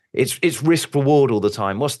it's risk reward all the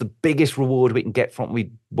time. What's the biggest reward we can get from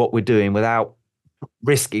what we're doing without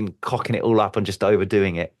risking cocking it all up and just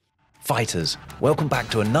overdoing it? Fighters, welcome back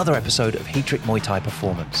to another episode of Heatrick Muay Thai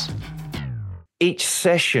Performance. Each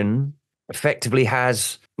session effectively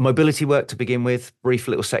has mobility work to begin with, brief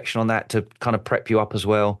little section on that to kind of prep you up as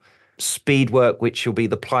well. Speed work, which will be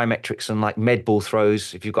the plyometrics and like med ball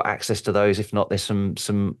throws, if you've got access to those. If not, there's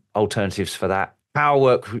some alternatives for that. Power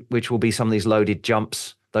work, which will be some of these loaded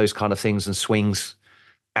jumps, those kind of things, and swings.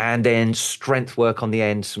 And then strength work on the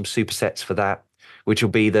end, some supersets for that, which will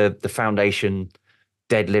be the foundation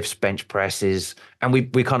deadlifts, bench presses, and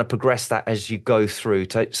we kind of progress that as you go through.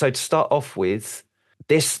 So to start off with,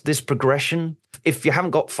 this progression, if you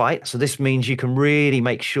haven't got fight, so this means you can really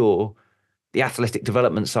make sure the athletic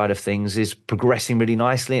development side of things is progressing really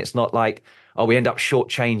nicely. It's not like, oh, we end up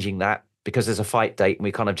shortchanging that because there's a fight date and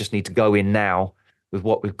we kind of just need to go in now with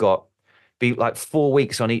what we've got. Be like 4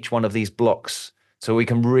 weeks on each one of these blocks so we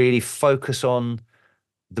can really focus on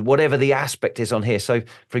whatever the aspect is on here. So,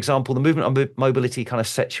 for example, the movement and mobility kind of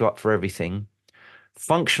sets you up for everything.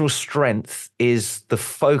 Functional strength is the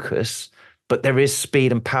focus, but there is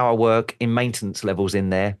speed and power work in maintenance levels in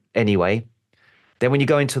there anyway. Then when you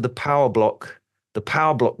go into the power block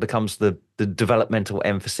becomes the developmental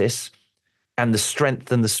emphasis, and the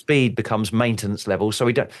strength and the speed becomes maintenance level. So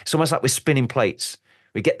it's almost like we're spinning plates.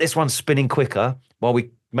 We get this one spinning quicker while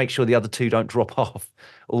we make sure the other two don't drop off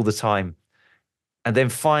all the time. And then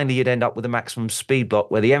finally, you'd end up with a maximum speed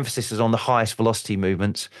block where the emphasis is on the highest velocity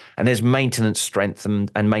movements, and there's maintenance strength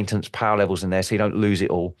and maintenance power levels in there, so you don't lose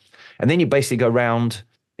it all. And then you basically go round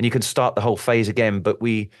and you can start the whole phase again, but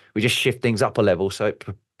we just shift things up a level so it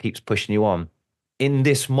keeps pushing you on. In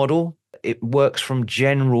this model, it works from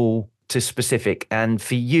general to specific. And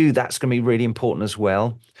for you, that's going to be really important as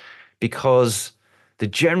well, because the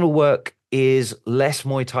general work is less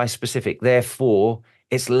Muay Thai specific. Therefore,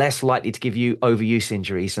 it's less likely to give you overuse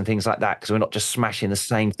injuries and things like that, because we're not just smashing the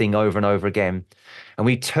same thing over and over again. And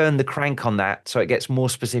we turn the crank on that so it gets more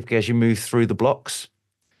specific as you move through the blocks.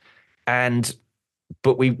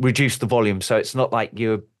 But we reduce the volume, so it's not like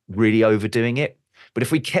you're really overdoing it. But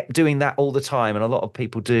if we kept doing that all the time, and a lot of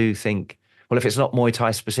people do think, well, if it's not Muay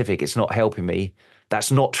Thai specific, it's not helping me. That's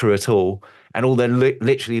not true at all. And all they're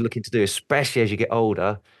literally looking to do, especially as you get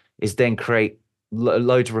older, is then create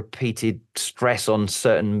loads of repeated stress on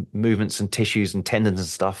certain movements and tissues and tendons and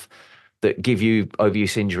stuff that give you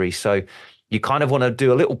overuse injuries. So you kind of want to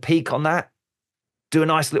do a little peak on that, do a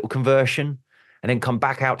nice little conversion, and then come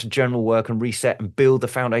back out to general work and reset and build the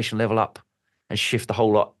foundation level up and shift the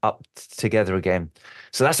whole lot up together again.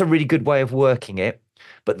 So that's a really good way of working it.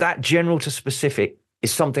 But that general to specific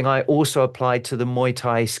is something I also applied to the Muay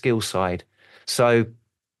Thai skill side. So,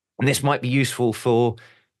 and this might be useful for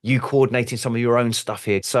you coordinating some of your own stuff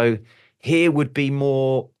here. So here would be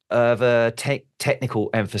more of a technical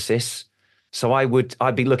emphasis. So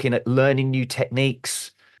I'd be looking at learning new techniques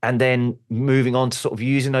and then moving on to sort of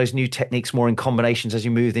using those new techniques more in combinations as you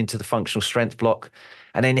move into the functional strength block.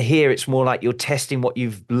 And then here it's more like you're testing what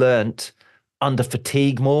you've learnt under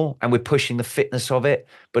fatigue more, and we're pushing the fitness of it,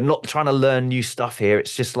 but not trying to learn new stuff here.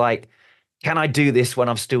 It's just like, can I do this when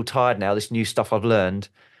I'm still tired now, this new stuff I've learned?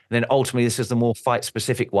 And then ultimately, this is the more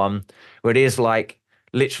fight-specific one, where it is like,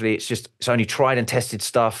 literally, it's only tried and tested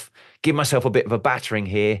stuff. Give myself a bit of a battering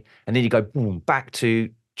here, and then you go, boom, back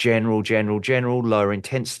to general, lower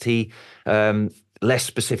intensity, less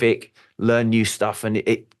specific, learn new stuff. And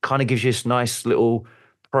it kind of gives you this nice little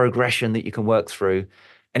progression that you can work through.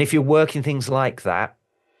 And if you're working things like that,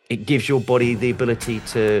 it gives your body the ability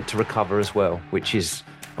to recover as well, which is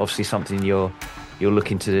obviously something you're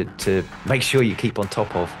looking to make sure you keep on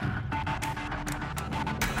top of.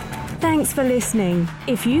 Thanks for listening.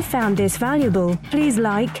 If you found this valuable, please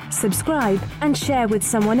like, subscribe, and share with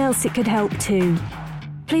someone else it could help too.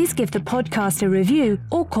 Please give the podcast a review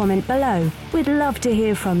or comment below. We'd love to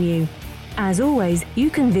hear from you. As always, you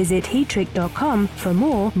can visit heatrick.com for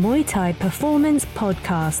more Muay Thai performance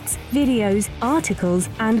podcasts, videos, articles,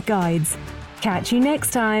 and guides. Catch you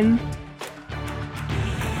next time.